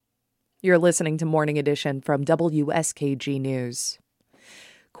You're listening to Morning Edition from WSKG News.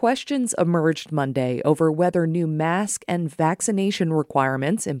 Questions emerged Monday over whether new mask and vaccination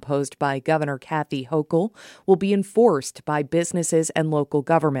requirements imposed by Governor Kathy Hochul will be enforced by businesses and local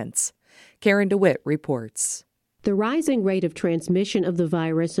governments. Karen DeWitt reports. The rising rate of transmission of the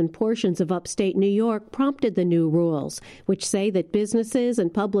virus in portions of upstate New York prompted the new rules, which say that businesses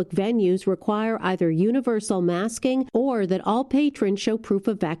and public venues require either universal masking or that all patrons show proof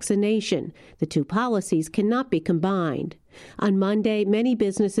of vaccination. The two policies cannot be combined. On Monday, many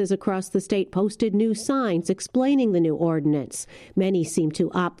businesses across the state posted new signs explaining the new ordinance. Many seem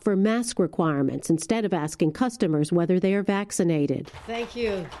to opt for mask requirements instead of asking customers whether they are vaccinated. Thank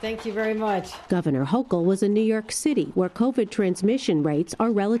you. Thank you very much. Governor Hochul was in New York City, where COVID transmission rates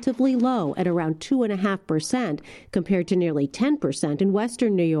are relatively low at around 2.5% compared to nearly 10% in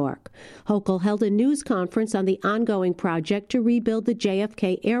Western New York. Hochul held a news conference on the ongoing project to rebuild the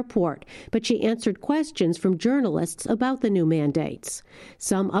JFK airport, but she answered questions from journalists about the new mandates.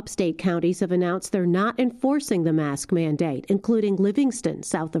 Some upstate counties have announced they're not enforcing the mask mandate, including Livingston,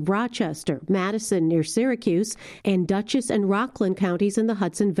 south of Rochester, Madison near Syracuse, and Dutchess and Rockland counties in the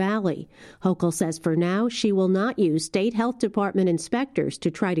Hudson Valley. Hochul says for now she will not use state health department inspectors to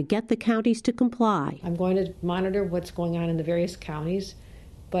try to get the counties to comply. I'm going to monitor what's going on in the various counties,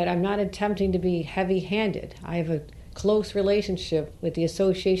 but I'm not attempting to be heavy-handed. I have a close relationship with the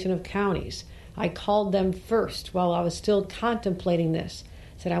Association of Counties. I called them first while I was still contemplating this.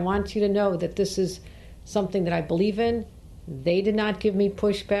 Said, I want you to know that this is something that I believe in. They did not give me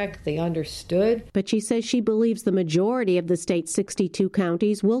pushback. They understood. But she says she believes the majority of the state's 62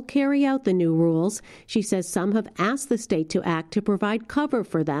 counties will carry out the new rules. She says some have asked the state to act to provide cover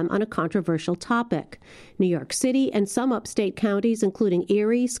for them on a controversial topic. New York City and some upstate counties, including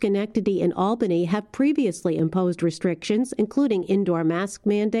Erie, Schenectady, and Albany, have previously imposed restrictions, including indoor mask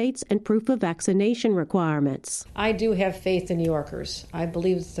mandates and proof of vaccination requirements. I do have faith in New Yorkers. I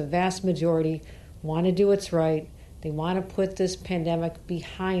believe that the vast majority want to do what's right. They want to put this pandemic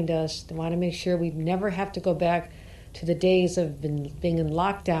behind us. They want to make sure we never have to go back to the days of being in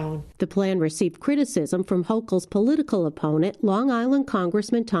lockdown. The plan received criticism from Hochul's political opponent, Long Island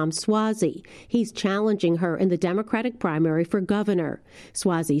Congressman Tom Suozzi. He's challenging her in the Democratic primary for governor.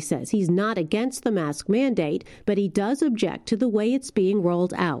 Suozzi says he's not against the mask mandate, but he does object to the way it's being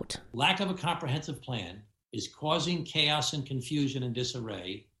rolled out. Lack of a comprehensive plan is causing chaos and confusion and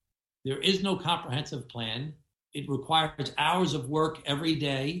disarray. There is no comprehensive plan. It requires hours of work every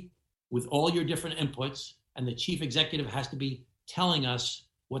day with all your different inputs, and the chief executive has to be telling us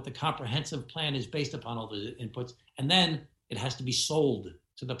what the comprehensive plan is based upon all the inputs, and then it has to be sold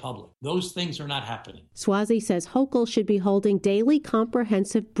to the public. Those things are not happening. Suozzi says Hochul should be holding daily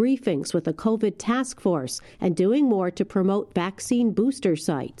comprehensive briefings with a COVID task force and doing more to promote vaccine booster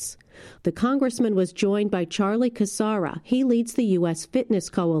sites. The congressman was joined by Charlie Cassara. He leads the U.S. Fitness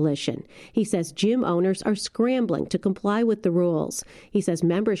Coalition. He says gym owners are scrambling to comply with the rules. He says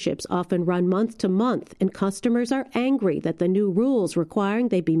memberships often run month to month, and customers are angry that the new rules requiring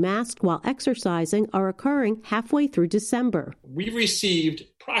they be masked while exercising are occurring halfway through December. We've received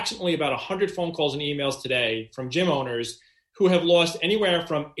approximately about 100 phone calls and emails today from gym owners who have lost anywhere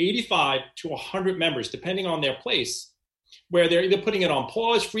from 85 to 100 members, depending on their place, where they're either putting it on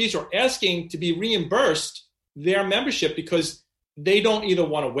pause, freeze, or asking to be reimbursed their membership because they don't either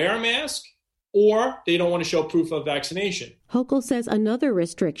want to wear a mask or they don't want to show proof of vaccination. Hochul says another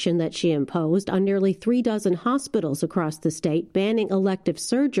restriction that she imposed on nearly 36 hospitals across the state banning elective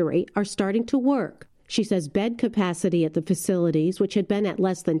surgery are starting to work. She says bed capacity at the facilities, which had been at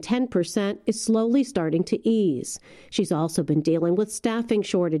less than 10%, is slowly starting to ease. She's also been dealing with staffing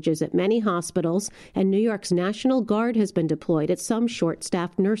shortages at many hospitals, and New York's National Guard has been deployed at some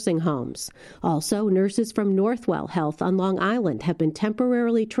short-staffed nursing homes. Also, nurses from Northwell Health on Long Island have been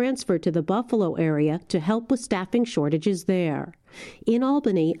temporarily transferred to the Buffalo area to help with staffing shortages there. In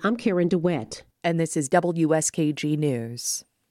Albany, I'm Karen DeWitt. And this is WSKG News.